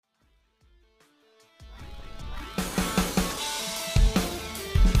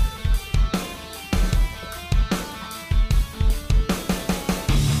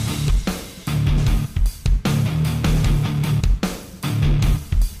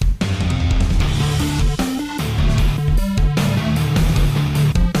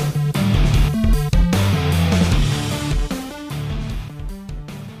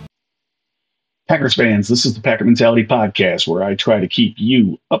Packers fans, this is the Packer Mentality Podcast where I try to keep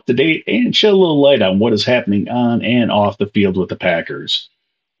you up to date and shed a little light on what is happening on and off the field with the Packers.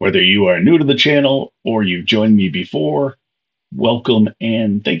 Whether you are new to the channel or you've joined me before, welcome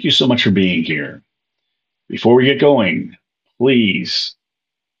and thank you so much for being here. Before we get going, please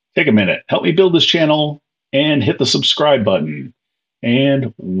take a minute, help me build this channel and hit the subscribe button.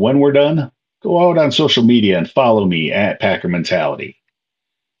 And when we're done, go out on social media and follow me at Packer Mentality.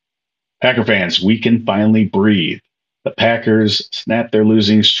 Packer fans, we can finally breathe. The Packers snapped their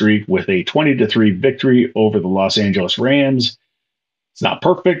losing streak with a 20-3 victory over the Los Angeles Rams. It's not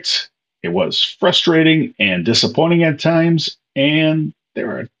perfect. It was frustrating and disappointing at times, and there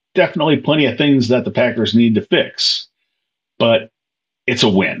are definitely plenty of things that the Packers need to fix. But it's a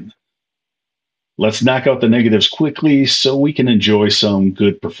win. Let's knock out the negatives quickly so we can enjoy some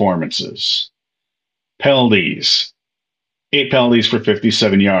good performances. Penalties. 8 penalties for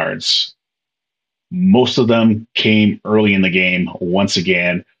 57 yards. Most of them came early in the game, once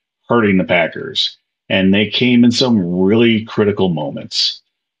again, hurting the Packers. And they came in some really critical moments.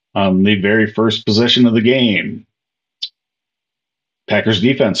 On the very first possession of the game, Packers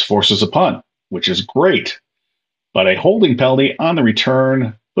defense forces a punt, which is great. But a holding penalty on the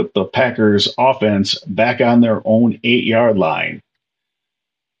return put the Packers offense back on their own 8-yard line.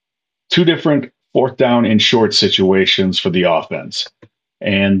 Two different fourth down and short situations for the offense.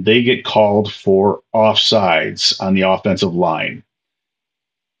 And they get called for offsides on the offensive line.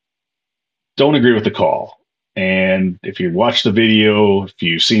 Don't agree with the call. And if you watch the video, if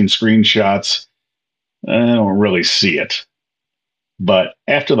you've seen screenshots, I don't really see it. But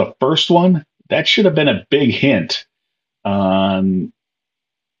after the first one, that should have been a big hint on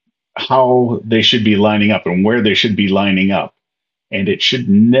how they should be lining up and where they should be lining up. And it should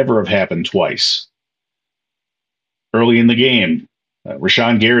never have happened twice. Early in the game,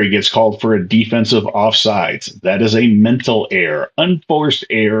 Rashawn Gary gets called for a defensive offsides. That is a mental error, unforced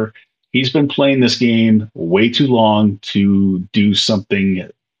error. He's been playing this game way too long to do something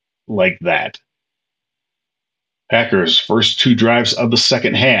like that. Packers' first two drives of the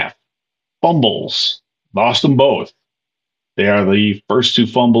second half, fumbles, lost them both. They are the first two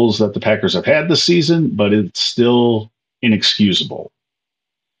fumbles that the Packers have had this season, but it's still inexcusable.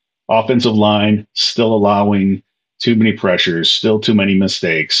 Offensive line still allowing too many pressures, still too many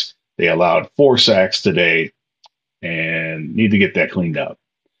mistakes. They allowed 4 sacks today and need to get that cleaned up.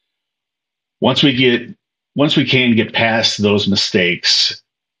 Once we can get past those mistakes,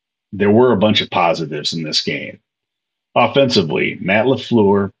 there were a bunch of positives in this game. Offensively, Matt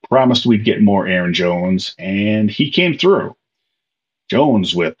LaFleur promised we'd get more Aaron Jones, and he came through.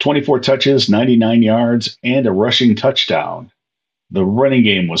 Jones with 24 touches, 99 yards, and a rushing touchdown. The running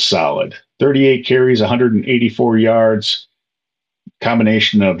game was solid. 38 carries, 184 yards.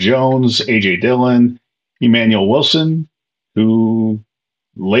 Combination of Jones, A.J. Dillon, Emmanuel Wilson, who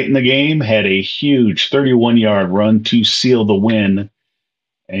late in the game had a huge 31-yard run to seal the win.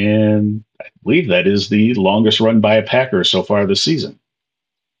 And I believe that is the longest run by a Packer so far this season.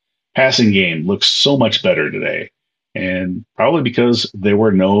 Passing game looks so much better today, and probably because there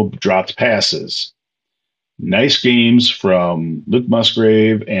were no dropped passes. Nice games from Luke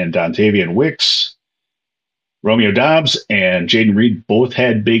Musgrave and Dontavian Wicks. Romeo Doubs and Jaden Reed both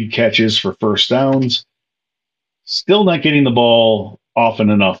had big catches for first downs. Still not getting the ball often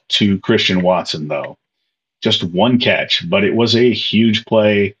enough to Christian Watson, though. Just one catch, but it was a huge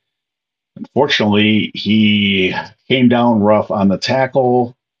play. Unfortunately, he came down rough on the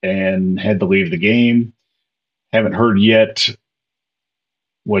tackle and had to leave the game. Haven't heard yet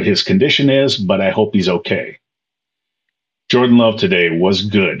what his condition is, but I hope he's okay. Jordan Love today was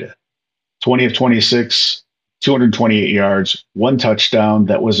good. 20 of 26, 228 yards, 1 touchdown.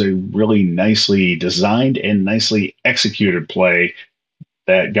 That was a really nicely designed and nicely executed play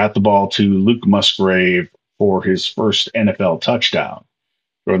that got the ball to Luke Musgrave for his first NFL touchdown.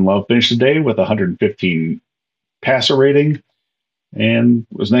 Jordan Love finished the day with 115 passer rating, and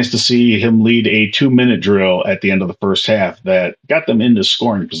it was nice to see him lead a 2-minute drill at the end of the first half that got them into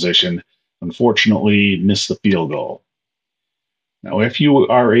scoring position. Unfortunately, missed the field goal. Now, if you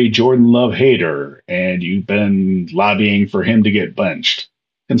are a Jordan Love hater and you've been lobbying for him to get benched,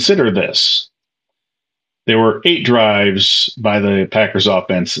 consider this. There were 8 drives by the Packers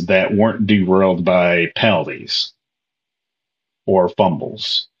offense that weren't derailed by penalties or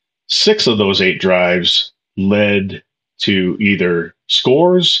fumbles. 6 of those 8 drives led to either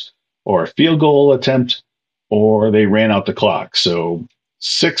scores or a field goal attempt, or they ran out the clock. So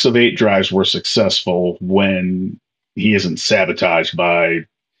 6 of 8 drives were successful when he isn't sabotaged by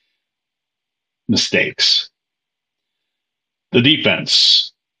mistakes. The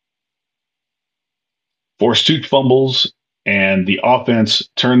defense. forced two fumbles, and the offense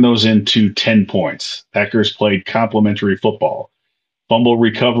turned those into 10 points. Packers played complementary football. Fumble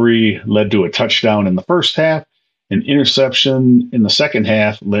recovery led to a touchdown in the first half. An interception in the second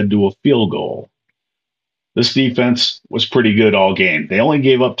half led to a field goal. This defense was pretty good all game. They only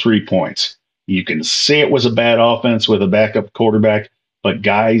gave up 3 points. You can say it was a bad offense with a backup quarterback, but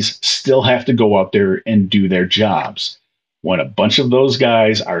guys still have to go out there and do their jobs. When a bunch of those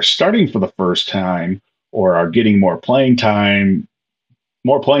guys are starting for the first time or are getting more playing time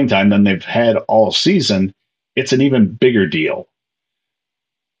than they've had all season, it's an even bigger deal.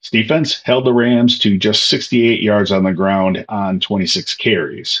 Defense held the Rams to just 68 yards on the ground on 26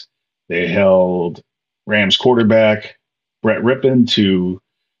 carries. They held Rams quarterback Brett Rippon to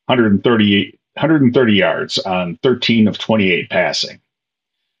 130 yards on 13 of 28 passing.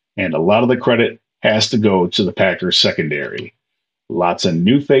 And a lot of the credit has to go to the Packers secondary. Lots of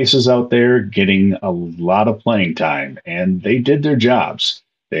new faces out there getting a lot of playing time, and they did their jobs.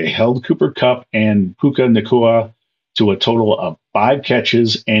 They held Cooper Kupp and Puka Nacua to a total of 5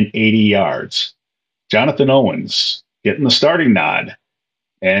 catches and 80 yards. Jonathan Owens getting the starting nod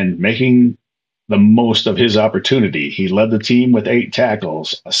and making the most of his opportunity. He led the team with 8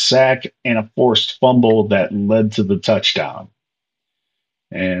 tackles, a sack, and a forced fumble that led to the touchdown.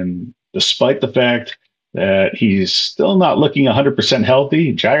 And despite the fact that he's still not looking 100%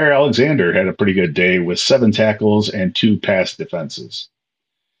 healthy, Jair Alexander had a pretty good day with 7 tackles and 2 pass defenses.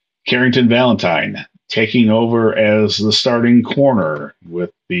 Carrington Valentine taking over as the starting corner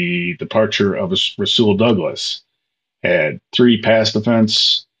with the departure of Rasul Douglas, had 3 pass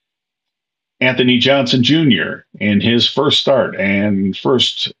defense. Anthony Johnson Jr. in his first start and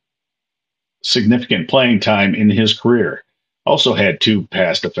first significant playing time in his career also had 2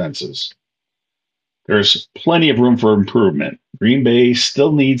 pass defenses. There's plenty of room for improvement. Green Bay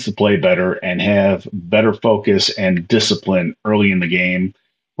still needs to play better and have better focus and discipline early in the game,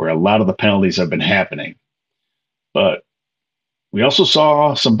 where a lot of the penalties have been happening. But we also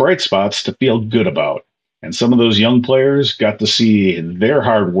saw some bright spots to feel good about. And some of those young players got to see their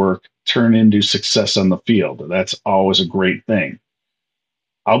hard work turn into success on the field. That's always a great thing.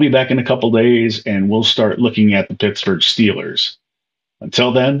 I'll be back in a couple days and we'll start looking at the Pittsburgh Steelers.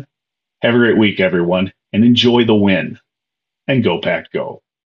 Until then, have a great week, everyone, and enjoy the win. And go, Pack, go.